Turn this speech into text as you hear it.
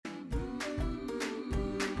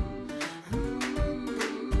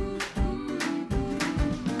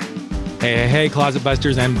Hey, Closet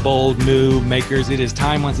Busters and bold move makers. It is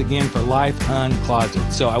time once again for Life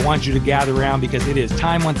Uncloseted. So I want you to gather around because it is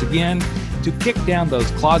time once again to kick down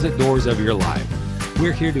those closet doors of your life.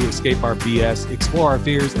 We're here to escape our BS, explore our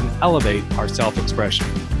fears, and elevate our self-expression.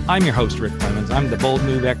 I'm your host, Rick Clemens. I'm the bold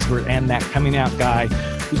move expert and that coming out guy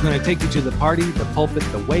who's going to take you to the party, the pulpit,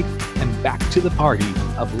 the wake, and back to the party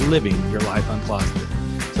of living your life uncloseted.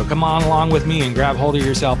 So come on along with me and grab hold of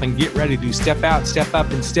yourself and get ready to step out, step up,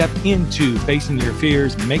 and step into facing your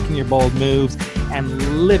fears, making your bold moves,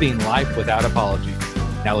 and living life without apologies.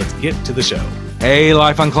 Now let's get to the show. Hey,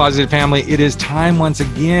 Life Uncloseted family. It is time once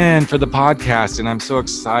again for the podcast, and I'm so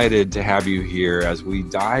excited to have you here as we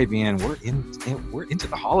dive in. We're into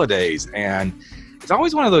the holidays, and it's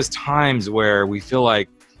always one of those times where we feel like,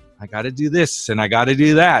 I got to do this and I got to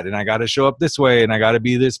do that and I got to show up this way and I got to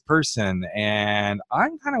be this person. And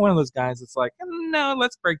I'm kind of one of those guys that's like, no,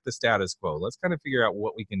 let's break the status quo. Let's kind of figure out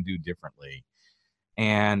what we can do differently.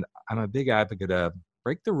 And I'm a big advocate of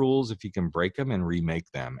break the rules if you can break them and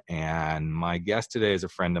remake them. And my guest today is a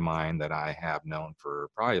friend of mine that I have known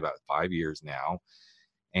for probably about 5 years now.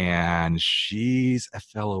 And she's a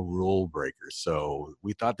fellow rule breaker. So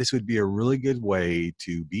we thought this would be a really good way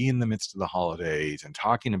to be in the midst of the holidays and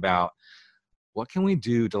talking about what can we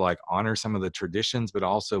do to like honor some of the traditions, but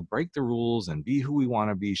also break the rules and be who we want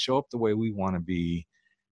to be, show up the way we want to be,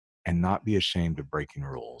 and not be ashamed of breaking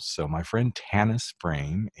rules. So my friend Tanis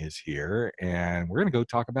Frame is here, and we're going to go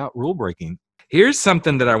talk about rule breaking. Here's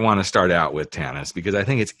something that I want to start out with, Tanis, because I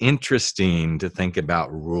think it's interesting to think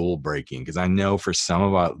about rule breaking, because I know for some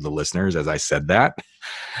of the listeners, as I said that,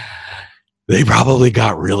 they probably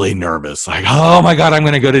got really nervous, like, oh my God, I'm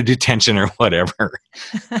going to go to detention or whatever.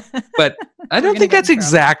 But I don't think that's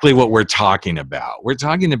exactly what we're talking about. We're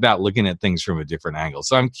talking about looking at things from a different angle.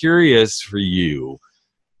 So I'm curious for you,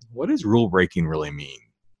 what does rule breaking really mean?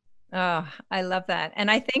 Oh, I love that.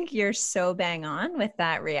 And I think you're so bang on with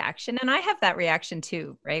that reaction. And I have that reaction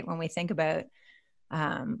too, right? When we think about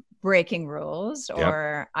breaking rules,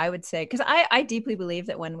 or I would say, because I deeply believe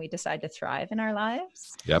that when we decide to thrive in our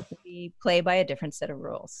lives, we play by a different set of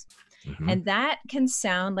rules. Mm-hmm. And that can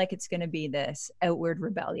sound like it's going to be this outward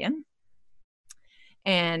rebellion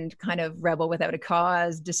and kind of rebel without a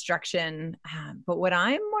cause, destruction. But what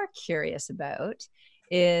I'm more curious about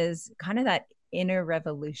is kind of that inner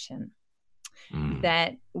revolution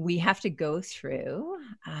that we have to go through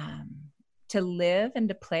to live and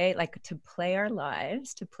to play our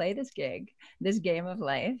lives, to play this game of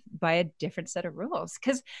life by a different set of rules.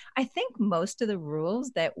 Because I think most of the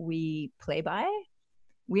rules that we play by,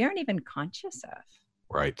 we aren't even conscious of.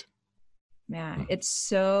 Right. Yeah. It's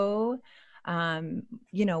so,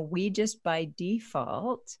 we just by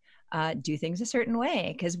default do things a certain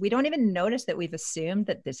way because we don't even notice that we've assumed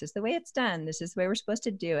that this is the way it's done. This is the way we're supposed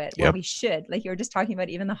to do it. Well, we should, like you were just talking about,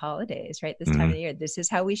 even the holidays, right? This time of the year, this is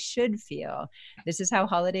how we should feel. This is how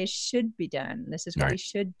holidays should be done. This is what we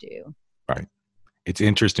should do. Right. It's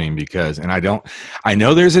interesting because, and I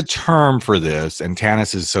know there's a term for this, and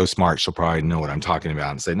Tanis is so smart, she'll probably know what I'm talking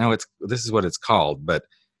about and say, no, this is what it's called, but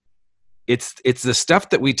it's the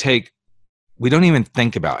stuff that we take. We don't even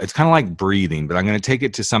think about. It's kind of like breathing, but I'm going to take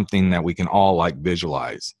it to something that we can all like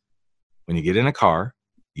visualize. When you get in a car,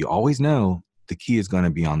 you always know the key is going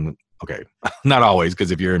to be okay, not always,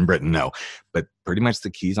 because if you're in Britain, no, but pretty much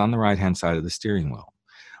the key's on the right-hand side of the steering wheel.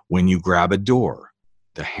 When you grab a door,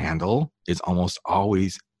 the handle is almost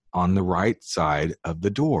always on the right side of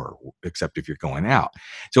the door, except if you're going out.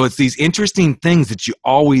 So it's these interesting things that you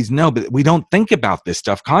always know, but we don't think about this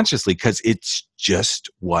stuff consciously because it's just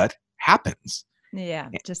what happens. Yeah.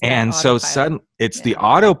 And so it's the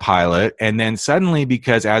autopilot. And then suddenly,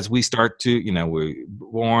 because as we start to, we're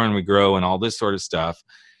born, we grow and all this sort of stuff,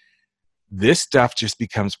 this stuff just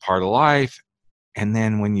becomes part of life. And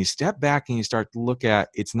then when you step back and you start to look at,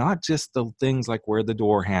 it's not just the things like where the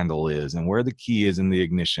door handle is and where the key is in the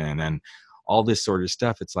ignition and all this sort of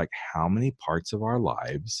stuff. It's like, how many parts of our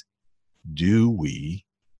lives do we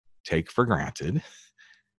take for granted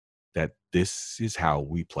that this is how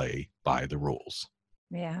we play by the rules?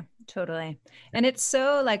 Yeah, totally. And it's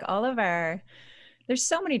so like there's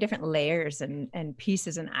so many different layers and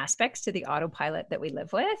pieces and aspects to the autopilot that we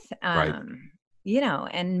live with. Right.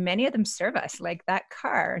 And many of them serve us, like that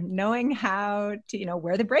car, knowing how to,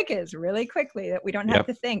 where the brake is really quickly, that we don't have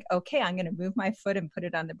to think, okay, I'm going to move my foot and put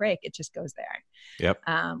it on the brake. It just goes there. Yep.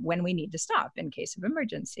 When we need to stop in case of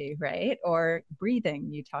emergency, right? Or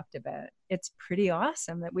breathing, you talked about. It's pretty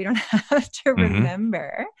awesome that we don't have to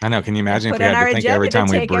remember. I know. Can you imagine if we had to think every time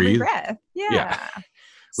we breathe? Yeah.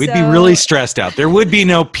 We'd be really stressed out. There would be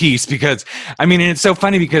no peace because, I mean, and it's so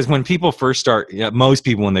funny because when people first start, most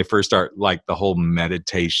people, when they first start like the whole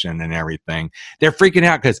meditation and everything, they're freaking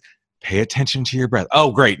out because pay attention to your breath.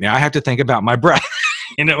 Oh, great. Now I have to think about my breath,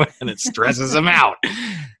 and it stresses them out.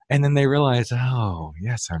 And then they realize, oh,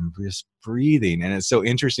 yes, I'm just breathing. And it's so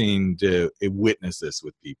interesting to witness this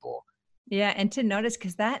with people. Yeah. And to notice,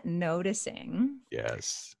 because that noticing.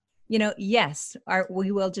 Yes. Yes,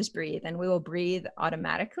 we will just breathe, and we will breathe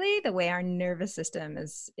automatically the way our nervous system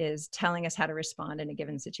is telling us how to respond in a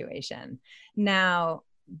given situation. Now,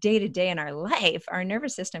 day to day in our life, our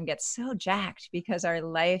nervous system gets so jacked because our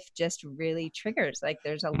life just really triggers. Like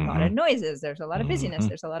there's a lot of noises, there's a lot of busyness,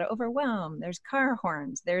 there's a lot of overwhelm, there's car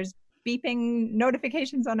horns, there's beeping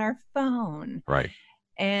notifications on our phone. Right.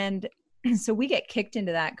 And so we get kicked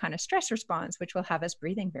into that kind of stress response, which will have us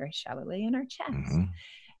breathing very shallowly in our chest.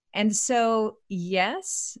 And so,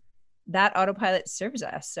 yes, that autopilot serves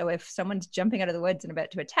us. So if someone's jumping out of the woods and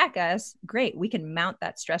about to attack us, great, we can mount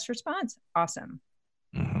that stress response. Awesome.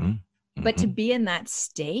 But to be in that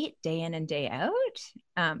state day in and day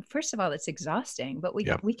out, first of all, it's exhausting, but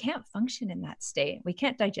we can't function in that state. We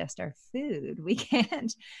can't digest our food. We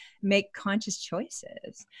can't make conscious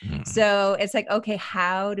choices. So it's like, okay,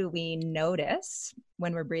 how do we notice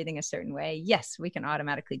when we're breathing a certain way? Yes, we can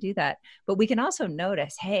automatically do that, but we can also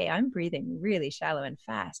notice, hey, I'm breathing really shallow and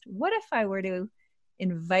fast. What if I were to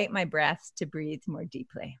invite my breath to breathe more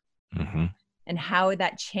deeply? And how would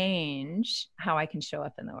that change how I can show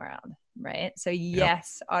up in the world, right? So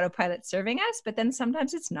yes, autopilot's serving us, but then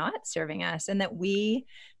sometimes it's not serving us. And that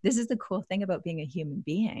this is the cool thing about being a human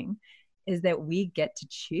being, is that we get to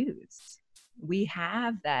choose. We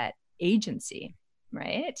have that agency,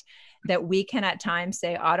 right? That we can at times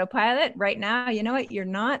say, autopilot, right now, you know what? You're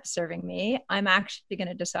not serving me. I'm actually going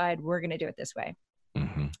to decide we're going to do it this way.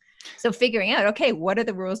 So figuring out, okay, what are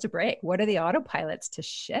the rules to break? What are the autopilots to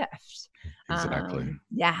shift? Exactly.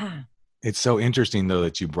 Yeah. It's so interesting, though,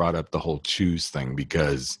 that you brought up the whole choose thing,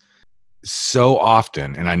 because so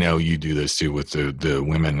often, and I know you do this too with the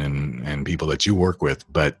women and people that you work with,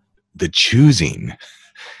 but the choosing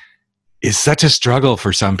is such a struggle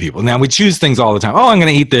for some people. Now, we choose things all the time. Oh, I'm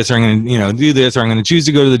going to eat this, or I'm going to do this, or I'm going to choose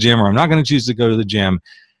to go to the gym, or I'm not going to choose to go to the gym.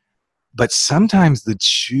 But sometimes the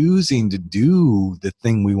choosing to do the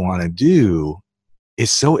thing we want to do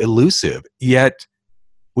is so elusive, yet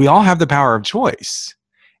we all have the power of choice.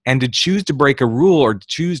 And to choose to break a rule or to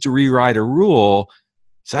choose to rewrite a rule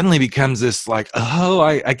suddenly becomes this like, oh,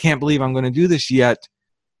 I can't believe I'm going to do this, yet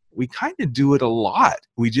we kind of do it a lot.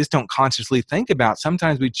 We just don't consciously think about.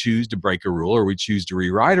 Sometimes we choose to break a rule or we choose to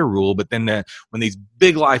rewrite a rule, but then when these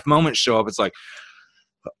big life moments show up, it's like,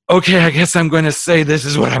 okay, I guess I'm going to say this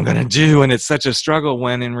is what I'm going to do. And it's such a struggle,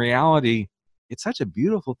 when in reality, it's such a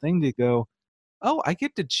beautiful thing to go, oh, I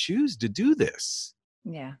get to choose to do this.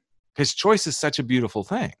 Yeah. Because choice is such a beautiful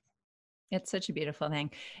thing. It's such a beautiful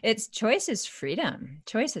thing. Choice is freedom.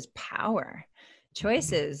 Choice is power.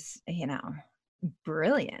 Choice is,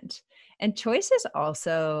 brilliant. And choice is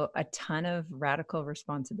also a ton of radical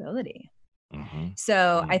responsibility.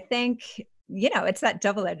 So I think, it's that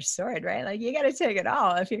double-edged sword, right? Like you got to take it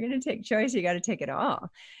all. If you're going to take choice, you got to take it all.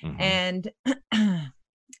 And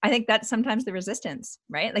I think that's sometimes the resistance,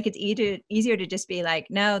 right? Like it's easier to just be like,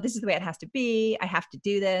 no, this is the way it has to be. I have to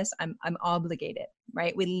do this. I'm obligated,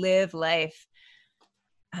 right? We live life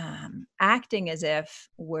acting as if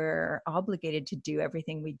we're obligated to do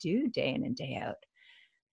everything we do day in and day out.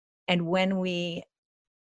 And when we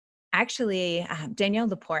actually, Danielle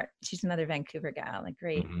Laporte, she's another Vancouver gal, a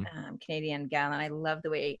great Canadian gal. And I love the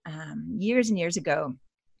way years and years ago,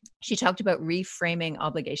 she talked about reframing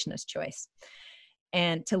obligation as choice.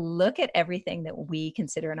 And to look at everything that we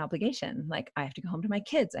consider an obligation, like I have to go home to my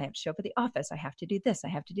kids, I have to show up at the office, I have to do this, I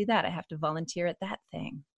have to do that, I have to volunteer at that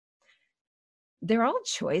thing. They're all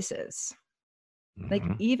choices. Like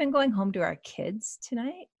even going home to our kids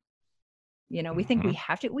tonight, we think we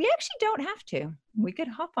have to. We actually don't have to. We could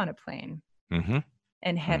hop on a plane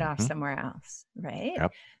and head off somewhere else, right?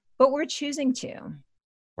 Yep. But we're choosing to.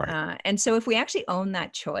 Right. And so if we actually own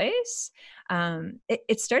that choice,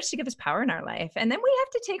 it starts to give us power in our life. And then we have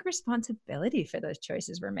to take responsibility for those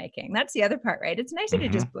choices we're making. That's the other part, right? It's nicer to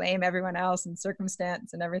just blame everyone else and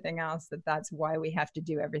circumstance and everything else, that's why we have to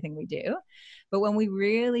do everything we do. But when we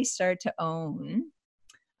really start to own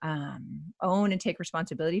and take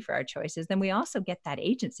responsibility for our choices, then we also get that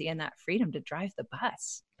agency and that freedom to drive the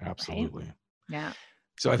bus. Absolutely. Right? Yeah.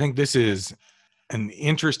 So I think this is an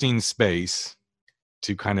interesting space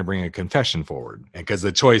to kind of bring a confession forward, because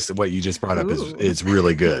the choice of what you just brought up is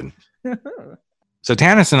really good. So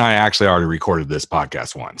Tanis and I actually already recorded this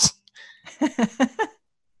podcast once.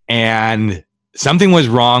 And something was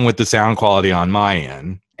wrong with the sound quality on my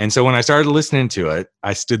end. And so when I started listening to it,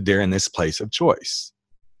 I stood there in this place of choice.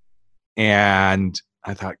 And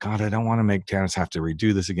I thought, God, I don't want to make Tanis have to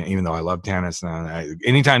redo this again, even though I love Tanis. And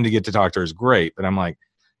anytime to get to talk to her is great. But I'm like,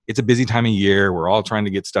 it's a busy time of year. We're all trying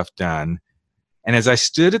to get stuff done. And as I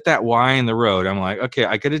stood at that Y in the road, I'm like, okay,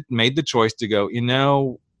 I could have made the choice to go,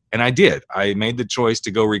 and I did. I made the choice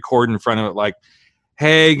to go record in front of it like,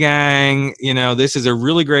 hey, gang, this is a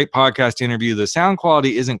really great podcast interview. The sound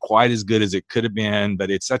quality isn't quite as good as it could have been, but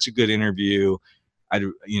it's such a good interview.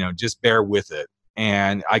 Just bear with it.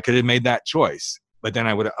 And I could have made that choice, but then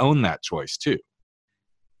I would have owned that choice too.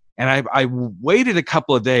 And I waited a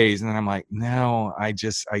couple of days, and then I'm like, no, I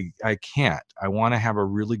can't. I want to have a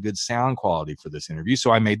really good sound quality for this interview.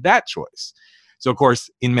 So I made that choice. So, of course,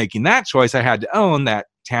 in making that choice, I had to own that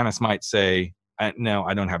Tanis might say, no,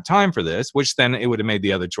 I don't have time for this, which then it would have made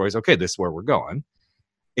the other choice. Okay, this is where we're going.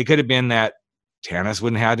 It could have been that Tanis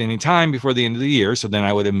wouldn't have had any time before the end of the year. So then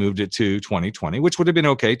I would have moved it to 2020, which would have been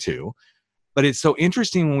okay too. But it's so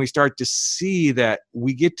interesting when we start to see that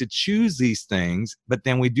we get to choose these things, but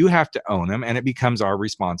then we do have to own them, and it becomes our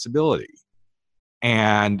responsibility.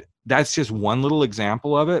 And that's just one little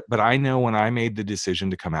example of it. But I know when I made the decision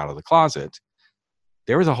to come out of the closet,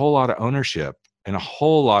 there was a whole lot of ownership and a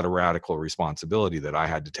whole lot of radical responsibility that I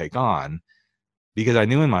had to take on, because I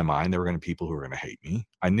knew in my mind there were going to be people who were going to hate me.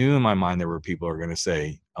 I knew in my mind there were people who were going to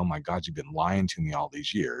say, oh my God, you've been lying to me all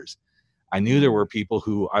these years. I knew there were people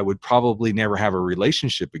who I would probably never have a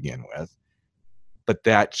relationship again with, but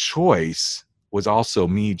that choice was also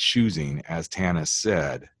me choosing, as Tanis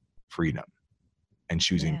said, freedom, and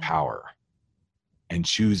choosing power, and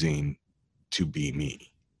choosing to be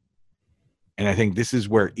me. And I think this is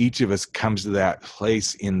where each of us comes to that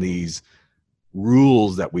place in these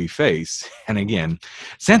rules that we face. And again,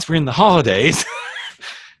 since we're in the holidays,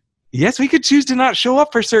 yes, we could choose to not show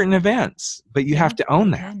up for certain events, but you have to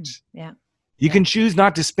own that. Yeah. You can choose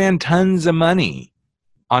not to spend tons of money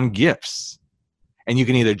on gifts. And you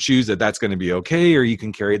can either choose that that's going to be okay, or you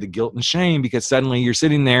can carry the guilt and shame because suddenly you're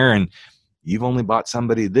sitting there and you've only bought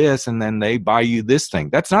somebody this and then they buy you this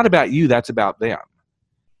thing. That's not about you. That's about them.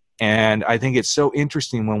 And I think it's so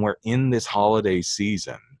interesting when we're in this holiday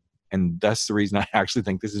season. And that's the reason I actually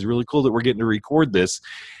think this is really cool that we're getting to record this,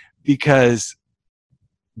 because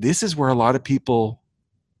this is where a lot of people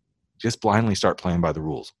just blindly start playing by the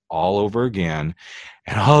rules all over again.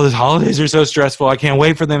 And these holidays are so stressful. I can't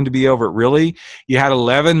wait for them to be over. Really? You had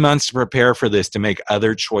 11 months to prepare for this, to make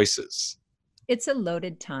other choices. It's a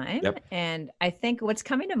loaded time. Yep. And I think what's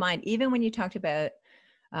coming to mind, even when you talked about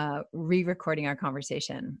re-recording our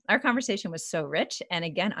conversation was so rich. And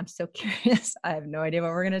again, I'm so curious. I have no idea what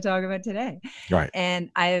we're going to talk about today. Right. And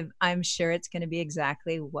I'm sure it's going to be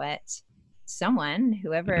exactly what someone,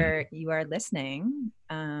 whoever you are listening,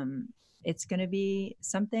 it's going to be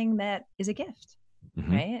something that is a gift,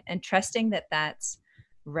 right? And trusting that that's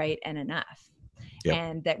right and enough. Yep.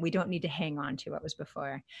 And that we don't need to hang on to what was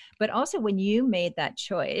before. But also when you made that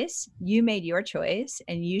choice, you made your choice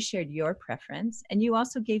and you shared your preference, and you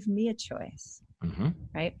also gave me a choice,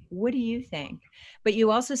 right? What do you think? But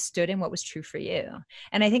you also stood in what was true for you.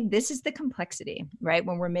 And I think this is the complexity, right?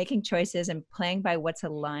 When we're making choices and playing by what's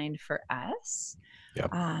aligned for us,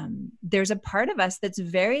 yep. There's a part of us that's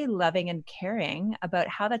very loving and caring about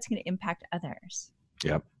how that's going to impact others.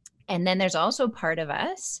 Yep. And then there's also part of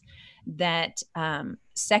us that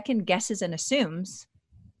second guesses and assumes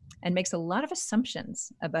and makes a lot of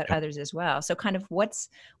assumptions about others as well. So kind of what's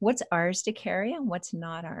ours to carry and what's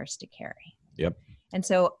not ours to carry. Yep. And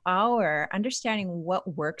so our understanding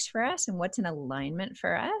what works for us and what's in alignment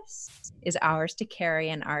for us is ours to carry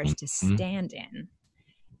and ours to stand in.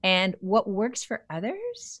 And what works for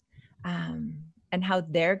others and how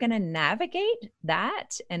they're going to navigate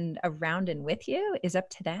that and around and with you is up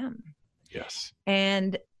to them. Yes.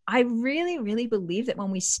 And I really, really believe that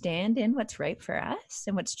when we stand in what's right for us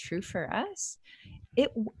and what's true for us,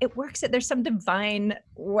 it works. That there's some divine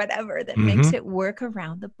whatever that makes it work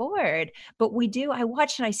around the board. But I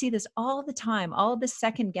watch and I see this all the time, all the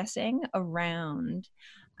second guessing around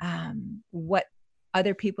what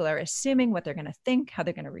other people are assuming, what they're going to think, how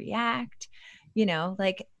they're going to react,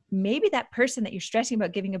 like maybe that person that you're stressing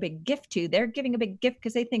about giving a big gift to, they're giving a big gift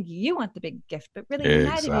because they think you want the big gift, but really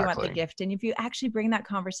neither of you want the gift. And if you actually bring that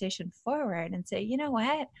conversation forward and say, you know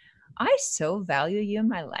what, I so value you in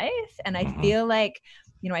my life. And I feel like,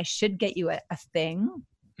 I should get you a thing,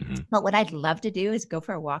 but what I'd love to do is go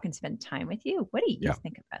for a walk and spend time with you. What do you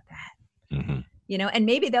think about that? and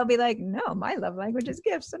maybe they'll be like, no, my love language is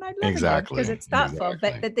gifts and I'd love a gift because it's thoughtful,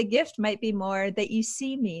 but that the gift might be more that you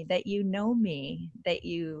see me, that you know me, that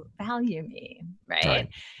you value me, right?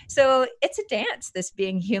 So it's a dance, this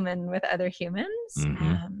being human with other humans.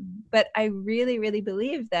 But I really, really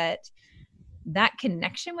believe that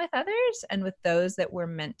connection with others and with those that we're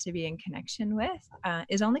meant to be in connection with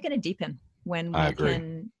is only going to deepen when we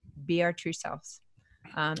can be our true selves.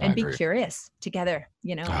 And be curious together,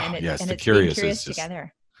 and it's being curious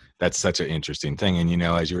together. That's such an interesting thing. And,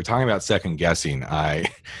 as you were talking about second guessing, I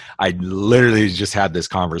literally just had this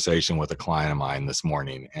conversation with a client of mine this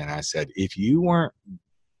morning. And I said, if you weren't,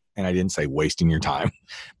 and I didn't say wasting your time,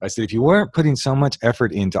 but I said, if you weren't putting so much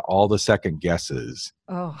effort into all the second guesses,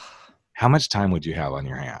 how much time would you have on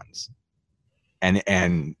your hands?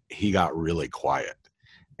 And he got really quiet.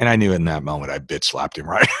 And I knew in that moment I bitch slapped him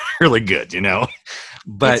really good,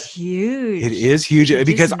 But it's huge. It is huge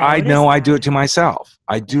because I know I do it to myself.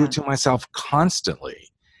 I do it to myself constantly.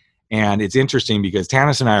 And it's interesting because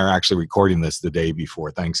Tanis and I are actually recording this the day before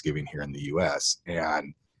Thanksgiving here in the US.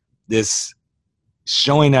 And this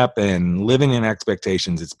showing up and living in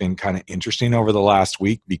expectations, it's been kind of interesting over the last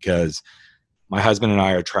week because my husband and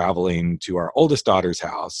I are traveling to our oldest daughter's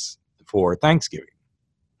house for Thanksgiving.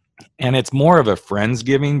 And it's more of a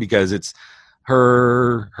Friendsgiving because it's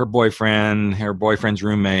her boyfriend, her boyfriend's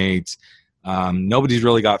roommates. Nobody's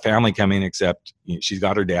really got family coming except she's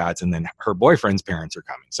got her dad's, and then her boyfriend's parents are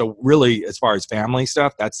coming. So really, as far as family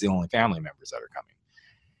stuff, that's the only family members that are coming.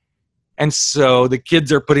 And so the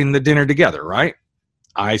kids are putting the dinner together, right?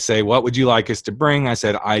 I say, what would you like us to bring? I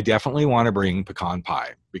said, I definitely want to bring pecan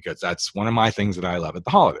pie because that's one of my things that I love at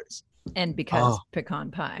the holidays. And because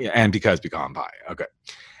pecan pie. Yeah, and because pecan pie. Okay.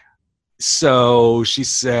 So she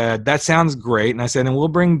said, that sounds great. And I said, and we'll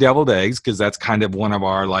bring deviled eggs because that's kind of one of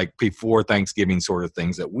our before Thanksgiving sort of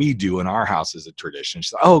things that we do in our house as a tradition. She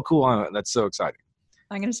said, oh, cool. That's so exciting.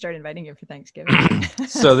 I'm going to start inviting you for Thanksgiving.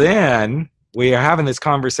 So then we are having this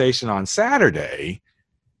conversation on Saturday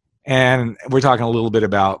and we're talking a little bit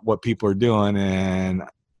about what people are doing. And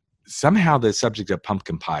somehow the subject of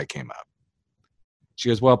pumpkin pie came up. She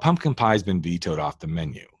goes, well, pumpkin pie has been vetoed off the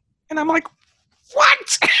menu. And I'm like,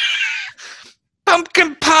 what?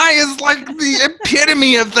 Pumpkin pie is like the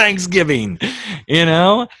epitome of Thanksgiving,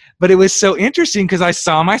 But it was so interesting because I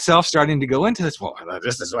saw myself starting to go into this. Well,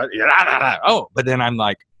 this is what. But then I'm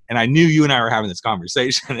like, and I knew you and I were having this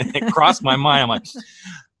conversation, and it crossed my mind. I'm like,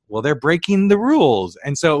 well, they're breaking the rules.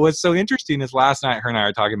 And so it was so interesting. Is last night her and I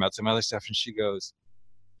were talking about some other stuff, and she goes,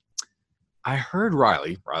 I heard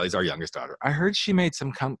Riley's our youngest daughter. I heard she made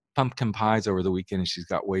some pumpkin pies over the weekend and she's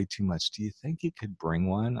got way too much. Do you think you could bring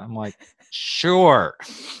one? I'm like, sure.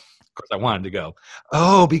 Of course, I wanted to go.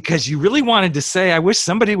 Oh, because you really wanted to say, I wish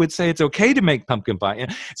somebody would say it's okay to make pumpkin pie.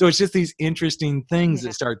 So it's just these interesting things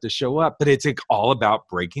that start to show up. But it's all about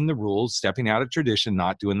breaking the rules, stepping out of tradition,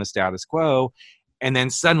 not doing the status quo. And then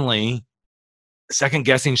suddenly second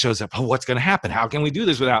guessing shows up. Oh, what's going to happen? How can we do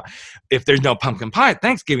this if there's no pumpkin pie at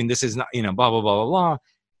Thanksgiving? This is not, blah, blah, blah, blah, blah.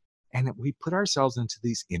 And we put ourselves into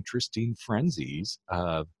these interesting frenzies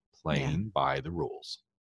of playing by the rules.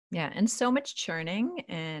 Yeah. And so much churning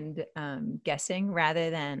and guessing rather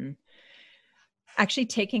than actually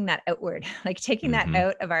taking that outward, taking that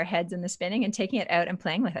out of our heads in the spinning and taking it out and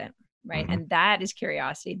playing with it. Right. And that is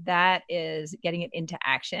curiosity. That is getting it into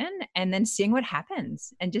action and then seeing what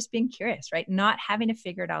happens and just being curious, right? Not having to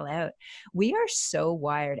figure it all out. We are so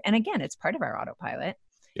wired. And again, it's part of our autopilot.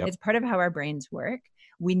 Yep. It's part of how our brains work.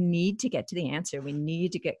 We need to get to the answer. We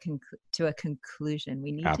need to get to a conclusion.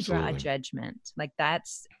 We need to draw a judgment.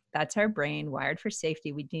 That's our brain wired for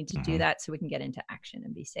safety. We need to do that so we can get into action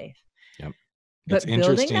and be safe. Yep. But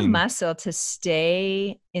building the muscle to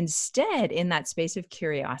stay instead in that space of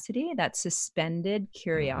curiosity, that suspended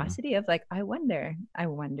curiosity of I wonder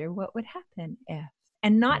what would happen if,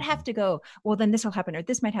 and not have to go, well, then this will happen, or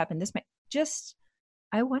this might happen.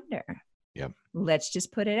 I wonder. Yep. Let's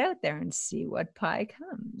just put it out there and see what pie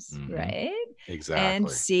comes, right? Exactly. And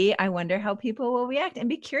see, I wonder how people will react and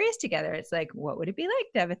be curious together. It's what would it be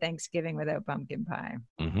like to have a Thanksgiving without pumpkin pie?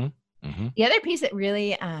 The other piece that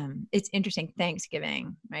really, it's interesting,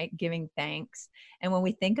 Thanksgiving, right? Giving thanks. And when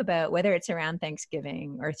we think about whether it's around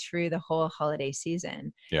Thanksgiving or through the whole holiday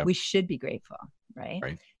season, we should be grateful, right?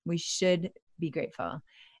 We should be grateful.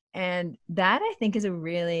 And that I think is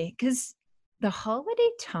because the holiday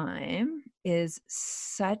time is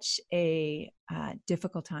such a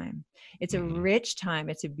difficult time. It's a rich time.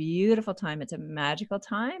 It's a beautiful time. It's a magical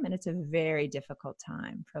time. And it's a very difficult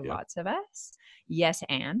time for lots of us. Yes,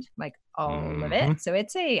 and all of it. So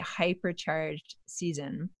it's a hypercharged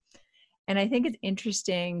season. And I think it's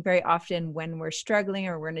interesting very often when we're struggling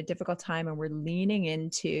or we're in a difficult time and we're leaning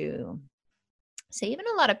into, say, even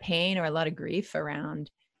a lot of pain or a lot of grief around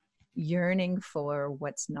yearning for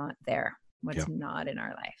what's not there, what's not in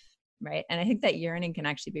our life. Right. And I think that yearning can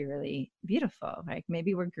actually be really beautiful. Like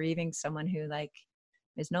maybe we're grieving someone who like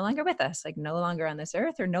is no longer with us, like no longer on this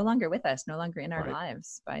earth or no longer with us, no longer in our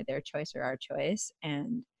lives by their choice or our choice.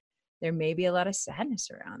 And there may be a lot of sadness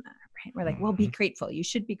around that, right? We're like, well, be grateful. You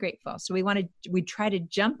should be grateful. So we try to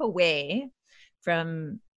jump away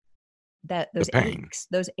from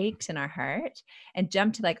those aches in our heart and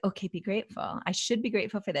jump to like, okay, be grateful. I should be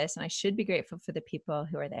grateful for this. And I should be grateful for the people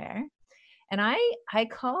who are there. And I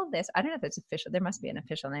call this, I don't know if it's official. There must be an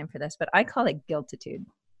official name for this, but I call it guiltitude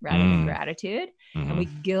rather than gratitude. And we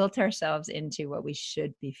guilt ourselves into what we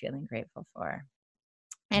should be feeling grateful for.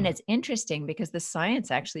 And it's interesting because the science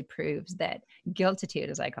actually proves that guiltitude,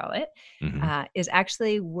 as I call it, is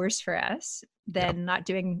actually worse for us than not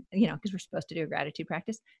doing, because we're supposed to do a gratitude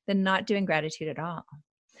practice, than not doing gratitude at all.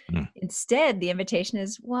 Instead, the invitation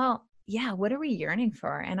is, well, yeah, what are we yearning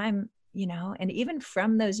for? And and even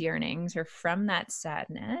from those yearnings or from that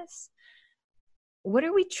sadness, what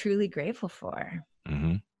are we truly grateful for?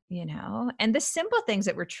 And the simple things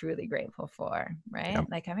that we're truly grateful for, right?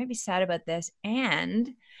 Like I might be sad about this and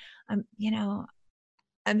I'm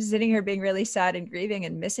sitting here being really sad and grieving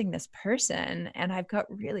and missing this person. And I've got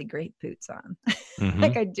really great boots on.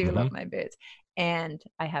 Like I do love my boots and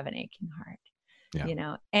I have an aching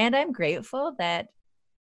heart, and I'm grateful that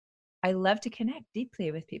I love to connect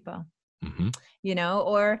deeply with people.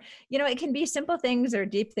 Or, it can be simple things or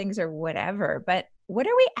deep things or whatever, but what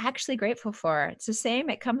are we actually grateful for? It's the same.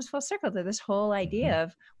 It comes full circle to this whole idea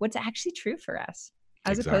of what's actually true for us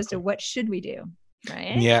as opposed to what should we do,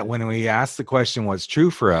 right? Yeah. When we ask the question, what's true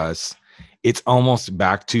for us, it's almost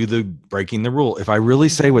back to the breaking the rule. If I really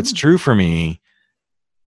say what's true for me,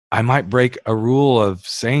 I might break a rule of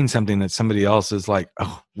saying something that somebody else is like,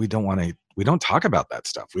 oh, we don't talk about that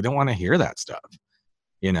stuff. We don't want to hear that stuff.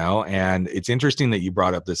 And it's interesting that you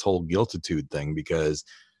brought up this whole guiltitude thing because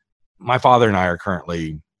my father and I are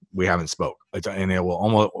currently, we haven't spoke. And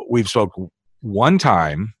we've spoke one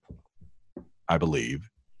time, I believe,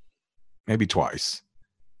 maybe twice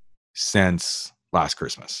since last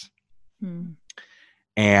Christmas.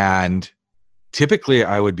 And typically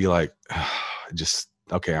I would be like,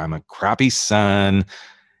 okay, I'm a crappy son.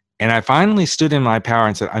 And I finally stood in my power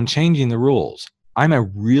and said, I'm changing the rules. I'm a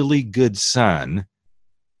really good son.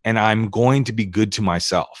 And I'm going to be good to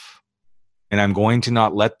myself. And I'm going to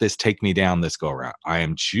not let this take me down this go around. I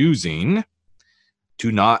am choosing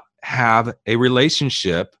to not have a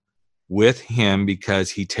relationship with him because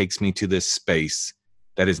he takes me to this space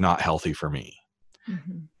that is not healthy for me.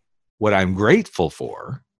 What I'm grateful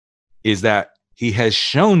for is that he has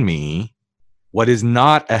shown me what is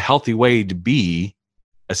not a healthy way to be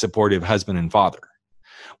a supportive husband and father.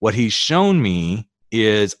 What he's shown me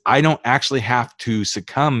is I don't actually have to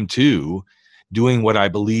succumb to doing what I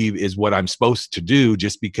believe is what I'm supposed to do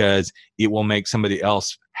just because it will make somebody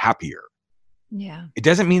else happier. Yeah. It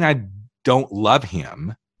doesn't mean I don't love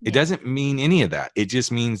him. It doesn't mean any of that. It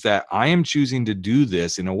just means that I am choosing to do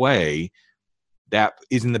this in a way that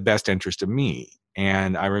is in the best interest of me.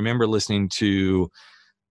 And I remember listening to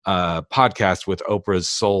a podcast with Oprah's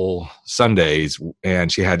Soul Sundays, and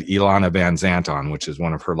she had Ilana Van Zant on, which is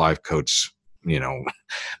one of her life coach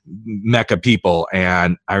mecca people.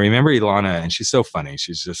 And I remember Ilana, and she's so funny.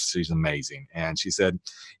 She's amazing. And she said,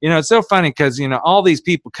 it's so funny because, all these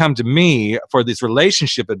people come to me for this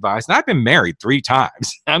relationship advice. And I've been married 3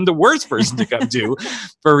 times. I'm the worst person to come to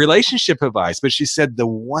for relationship advice. But she said, the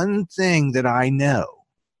one thing that I know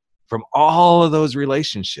from all of those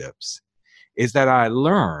relationships is that I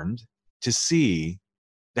learned to see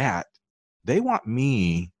that they want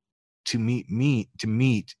me to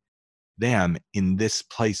meet them in this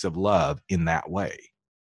place of love in that way.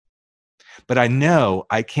 But I know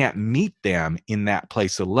I can't meet them in that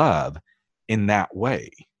place of love in that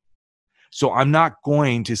way. So I'm not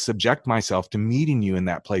going to subject myself to meeting you in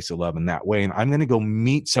that place of love in that way. And I'm going to go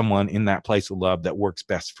meet someone in that place of love that works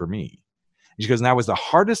best for me. She goes, and that was the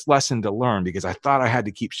hardest lesson to learn because I thought I had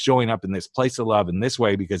to keep showing up in this place of love in this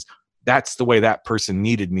way because that's the way that person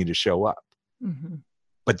needed me to show up.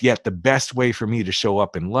 But yet the best way for me to show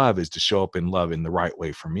up in love is to show up in love in the right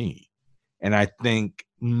way for me. And I think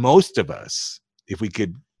most of us, if we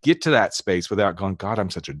could get to that space without going, God,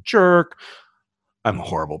 I'm such a jerk, I'm a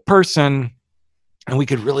horrible person, and we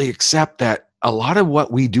could really accept that a lot of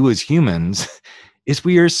what we do as humans is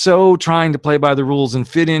we are so trying to play by the rules and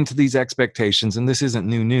fit into these expectations. And this isn't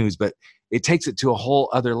new news, but it takes it to a whole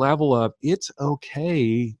other level of it's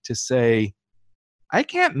okay to say, I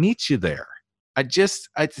can't meet you there.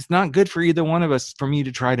 It's not good for either one of us for me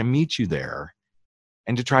to try to meet you there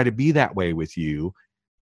and to try to be that way with you,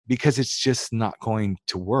 because it's just not going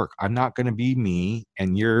to work. I'm not going to be me,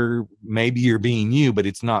 and maybe you're being you, but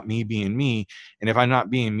it's not me being me. And if I'm not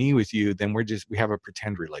being me with you, then we have a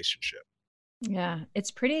pretend relationship. Yeah.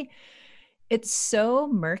 It's so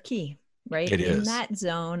murky, right? It In is. that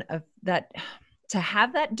zone of that, to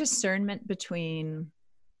have that discernment between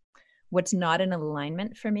what's not in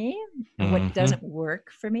alignment for me and what doesn't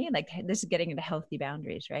work for me. Like, this is getting into healthy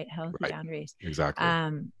boundaries, right? Healthy boundaries. Exactly.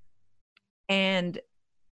 And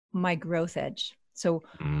my growth edge. So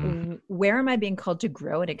where am I being called to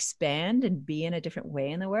grow and expand and be in a different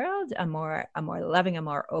way in the world? A more loving, a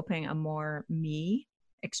more open, a more me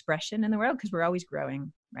expression in the world, because we're always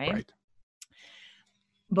growing, right?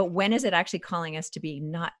 But when is it actually calling us to be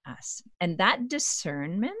not us? And that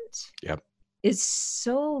discernment is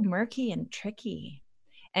so murky and tricky.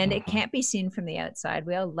 And it can't be seen from the outside.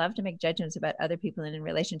 We all love to make judgments about other people and in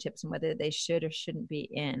relationships and whether they should or shouldn't be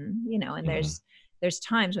in, and there's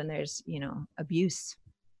times when there's, abuse.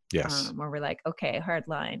 Yes. Where we're like, okay, hard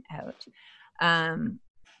line out.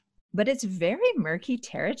 But it's very murky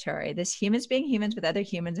territory. This humans being humans with other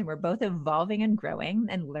humans, and we're both evolving and growing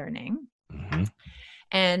and learning.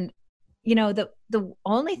 And, the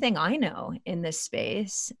only thing I know in this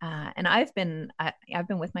space, and I've been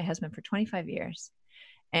with my husband for 25 years.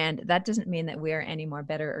 And that doesn't mean that we're any more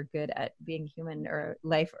better or good at being human or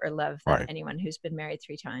life or love than anyone who's been married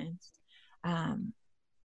 3 times.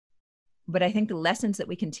 But I think the lessons that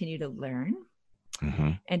we continue to learn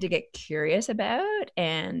and to get curious about,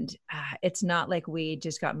 and it's not like we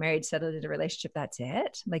just got married, settled into a relationship, that's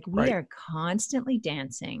it. Like, we are constantly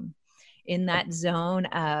dancing in that zone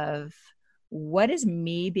of what is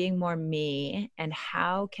me being more me, and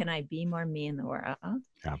how can I be more me in the world?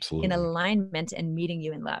 Absolutely. In alignment and meeting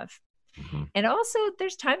you in love. And also,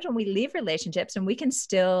 there's times when we leave relationships and we can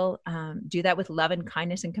still do that with love and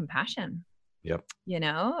kindness and compassion.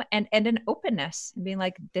 And an openness, and being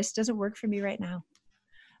like, this doesn't work for me right now.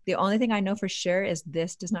 The only thing I know for sure is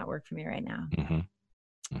this does not work for me right now.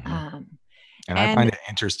 And I find it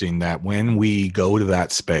interesting that when we go to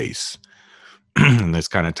that space, and this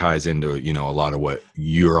kind of ties into, a lot of what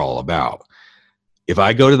you're all about. If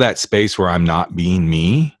I go to that space where I'm not being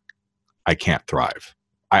me, I can't thrive.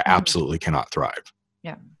 I absolutely cannot thrive.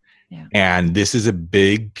 Yeah. And this is a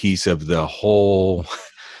big piece of the whole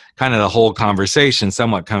conversation,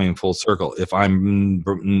 somewhat coming full circle. If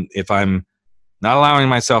I'm not allowing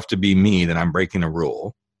myself to be me, then I'm breaking a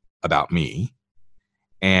rule about me.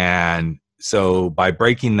 And so by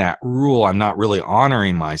breaking that rule, I'm not really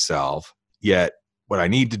honoring myself. Yet what I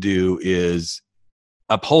need to do is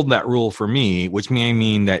uphold that rule for me, which may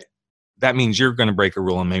mean that means you're going to break a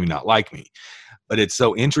rule and maybe not like me. But it's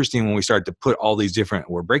so interesting when we start to put all these different,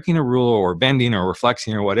 we're breaking a rule or bending or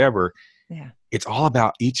reflexing or whatever. It's all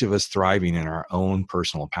about each of us thriving in our own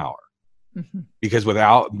personal power. Because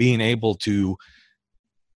without being able to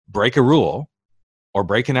break a rule or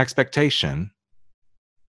break an expectation,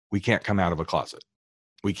 we can't come out of a closet.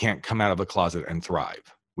 We can't come out of a closet and thrive.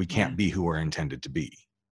 We can't be who we're intended to be.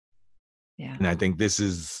 And I think this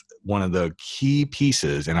is one of the key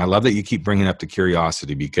pieces. And I love that you keep bringing up the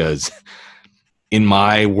curiosity, because in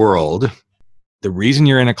my world, the reason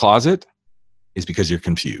you're in a closet is because you're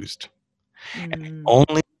confused. And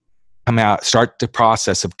only start the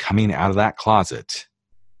process of coming out of that closet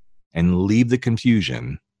and leave the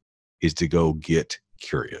confusion is to go get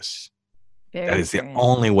curious. That is the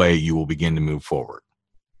only way you will begin to move forward.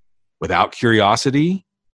 Without curiosity,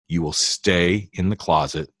 you will stay in the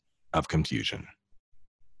closet of confusion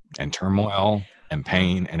and turmoil and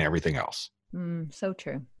pain and everything else. So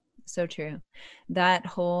true. So true. That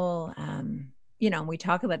whole, we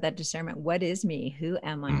talk about that discernment. What is me? Who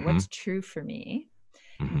am I? What's true for me?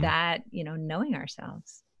 That, knowing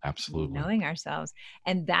ourselves. Absolutely. Knowing ourselves.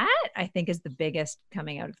 And that, I think, is the biggest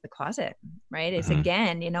coming out of the closet, right? Is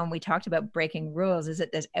again, when we talked about breaking rules, is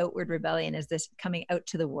it this outward rebellion? Is this coming out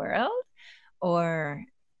to the world, or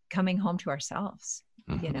coming home to ourselves?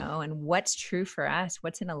 And what's true for us,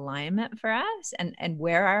 what's in alignment for us, and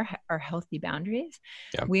where are our healthy boundaries?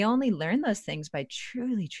 We only learn those things by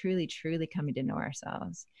truly, truly, truly coming to know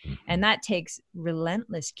ourselves. And that takes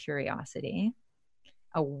relentless curiosity,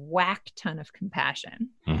 a whack ton of compassion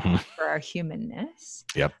for our humanness.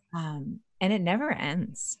 And it never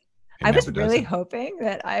ends. I was really hoping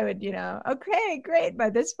that I would, okay, great. By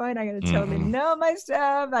this point, I'm going to totally know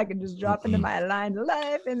myself. I can just drop into my aligned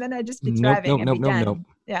life, and then I just be thriving and be done.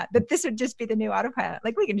 Yeah. That this would just be the new autopilot.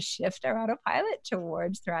 Like we can shift our autopilot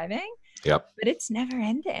towards thriving. Yep. But it's never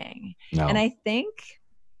ending. No. And I think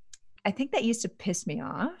that used to piss me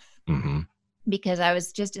off because I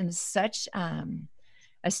was just in such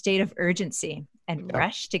a state of urgency and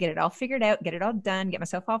rush to get it all figured out, get it all done, get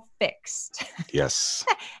myself all fixed. Yes.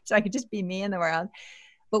 So I could just be me in the world.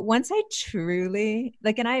 But once I truly,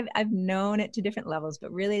 like, and I've known it to different levels,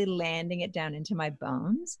 but really landing it down into my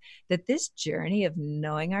bones, that this journey of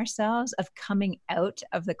knowing ourselves, of coming out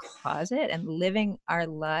of the closet and living our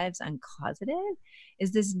lives uncloseted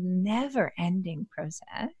is this never ending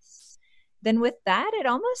process. Then with that, it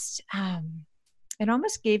almost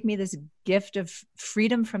gave me this gift of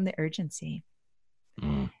freedom from the urgency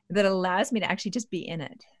that allows me to actually just be in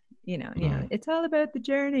it. You know, it's all about the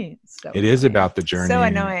journey. So it is about the journey. So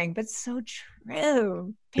annoying, but so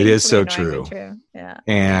true. It is so true. Yeah.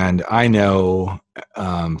 And I know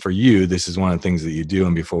for you, this is one of the things that you do.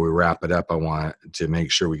 And before we wrap it up, I want to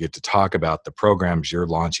make sure we get to talk about the programs you're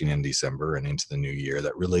launching in December and into the new year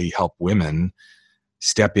that really help women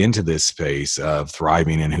step into this space of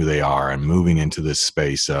thriving in who they are and moving into this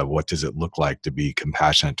space of what does it look like to be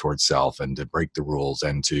compassionate towards self and to break the rules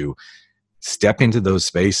and to step into those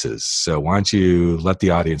spaces. So why don't you let the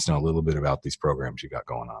audience know a little bit about these programs you got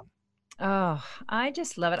going on? Oh, I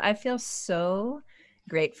just love it. I feel so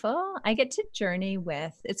grateful. I get to journey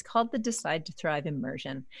with, it's called the Decide to Thrive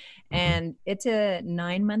Immersion. And it's a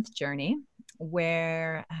 9-month journey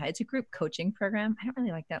where it's a group coaching program. I don't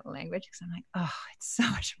really like that language because I'm like, oh, it's so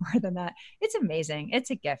much more than that. It's amazing. It's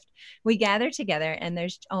a gift. We gather together and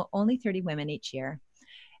there's only 30 women each year.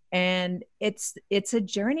 And it's a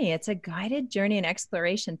journey. It's a guided journey and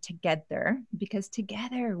exploration together, because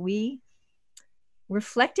together we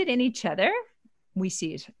reflected in each other. We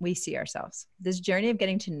see ourselves. This journey of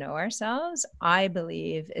getting to know ourselves, I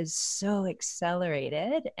believe, is so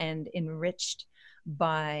accelerated and enriched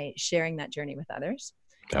by sharing that journey with others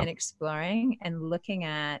and exploring and looking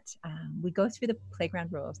at, we go through the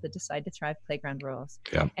playground rules, the Decide to Thrive playground rules,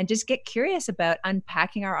 and just get curious about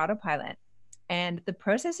unpacking our autopilot. And the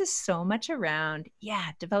process is so much around,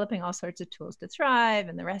 developing all sorts of tools to thrive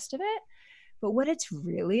and the rest of it. But what it's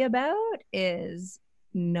really about is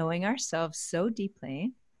knowing ourselves so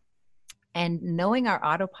deeply and knowing our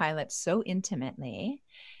autopilot so intimately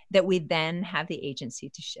that we then have the agency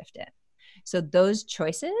to shift it. So those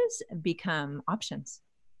choices become options.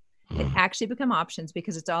 They actually become options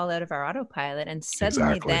because it's all out of our autopilot. And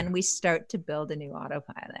suddenly then we start to build a new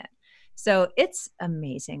autopilot. So it's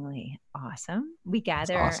amazingly awesome. We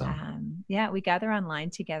gather, we gather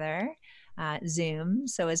online together, Zoom.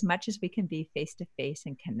 So as much as we can be face to face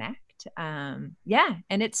and connect. And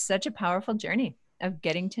it's such a powerful journey of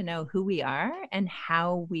getting to know who we are and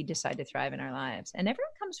how we decide to thrive in our lives. And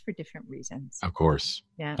everyone comes for different reasons. Of course.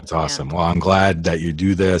 Yeah. That's awesome. Well, I'm glad that you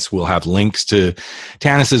do this. We'll have links to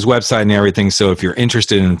Tanis's website and everything. So if you're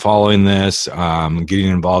interested in following this, getting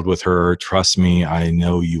involved with her, trust me, I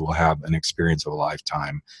know you will have an experience of a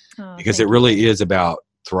lifetime, because it really is about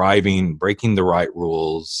thriving, breaking the right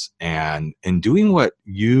rules, and doing what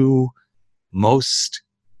you most,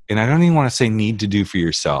 and I don't even want to say need to do for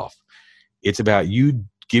yourself. It's about you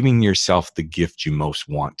giving yourself the gift you most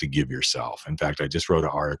want to give yourself. In fact, I just wrote an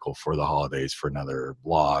article for the holidays for another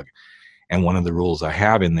blog. And one of the rules I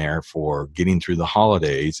have in there for getting through the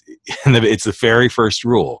holidays, and it's the very first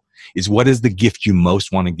rule, is what is the gift you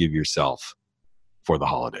most want to give yourself for the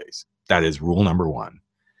holidays? That is rule number one.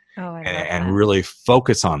 And really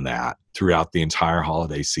focus on that throughout the entire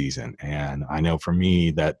holiday season. And I know for me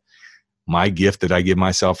that my gift that I give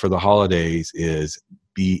myself for the holidays is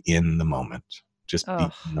be in the moment. Just be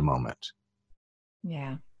in the moment.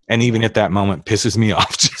 Yeah. And even if that moment pisses me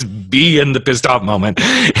off, just be in the pissed off moment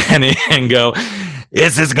and go,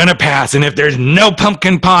 this is going to pass. And if there's no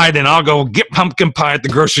pumpkin pie, then I'll go get pumpkin pie at the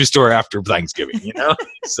grocery store after Thanksgiving,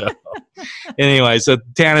 So anyway, so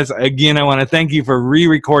Tanis, again, I want to thank you for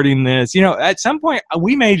re-recording this. At some point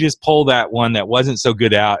we may just pull that one that wasn't so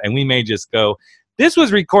good out, and we may just go, this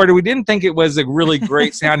was recorded. We didn't think it was a really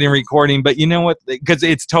great sounding recording, but you know what? Because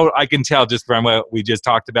it's total, I can tell just from what we just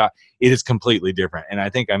talked about, it is completely different. And I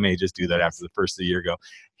think I may just do that after the first of the year. Go,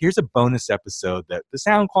 here's a bonus episode that the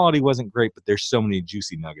sound quality wasn't great, but there's so many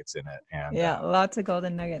juicy nuggets in it. And lots of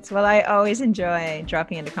golden nuggets. Well, I always enjoy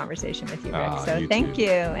dropping into conversation with you, Rick. So thank you.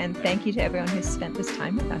 And thank you to everyone who's spent this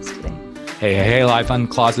time with us today. Hey, Life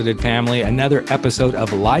Uncloseted family. Another episode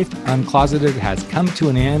of Life Uncloseted has come to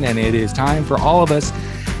an end, and it is time for all of us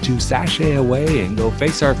to sashay away and go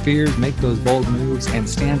face our fears, make those bold moves, and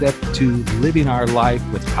stand up to living our life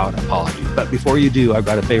without apology. But before you do, I've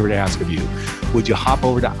got a favor to ask of you. Would you hop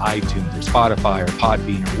over to iTunes or Spotify or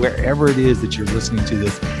Podbean or wherever it is that you're listening to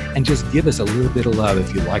this and just give us a little bit of love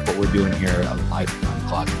if you like what we're doing here at Life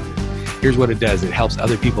Uncloseted. Here's what it does. It helps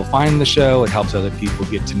other people find the show. It helps other people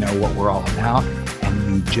get to know what we're all about.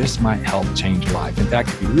 And you just might help change a life. In fact,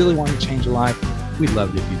 if you really want to change a life, we'd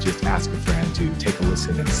love it if you just ask a friend to take a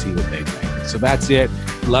listen and see what they think. So that's it.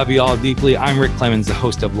 Love you all deeply. I'm Rick Clemens, the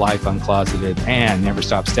host of Life Uncloseted, and never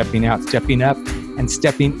stop stepping out, stepping up, and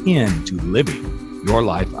stepping into living your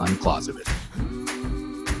life uncloseted.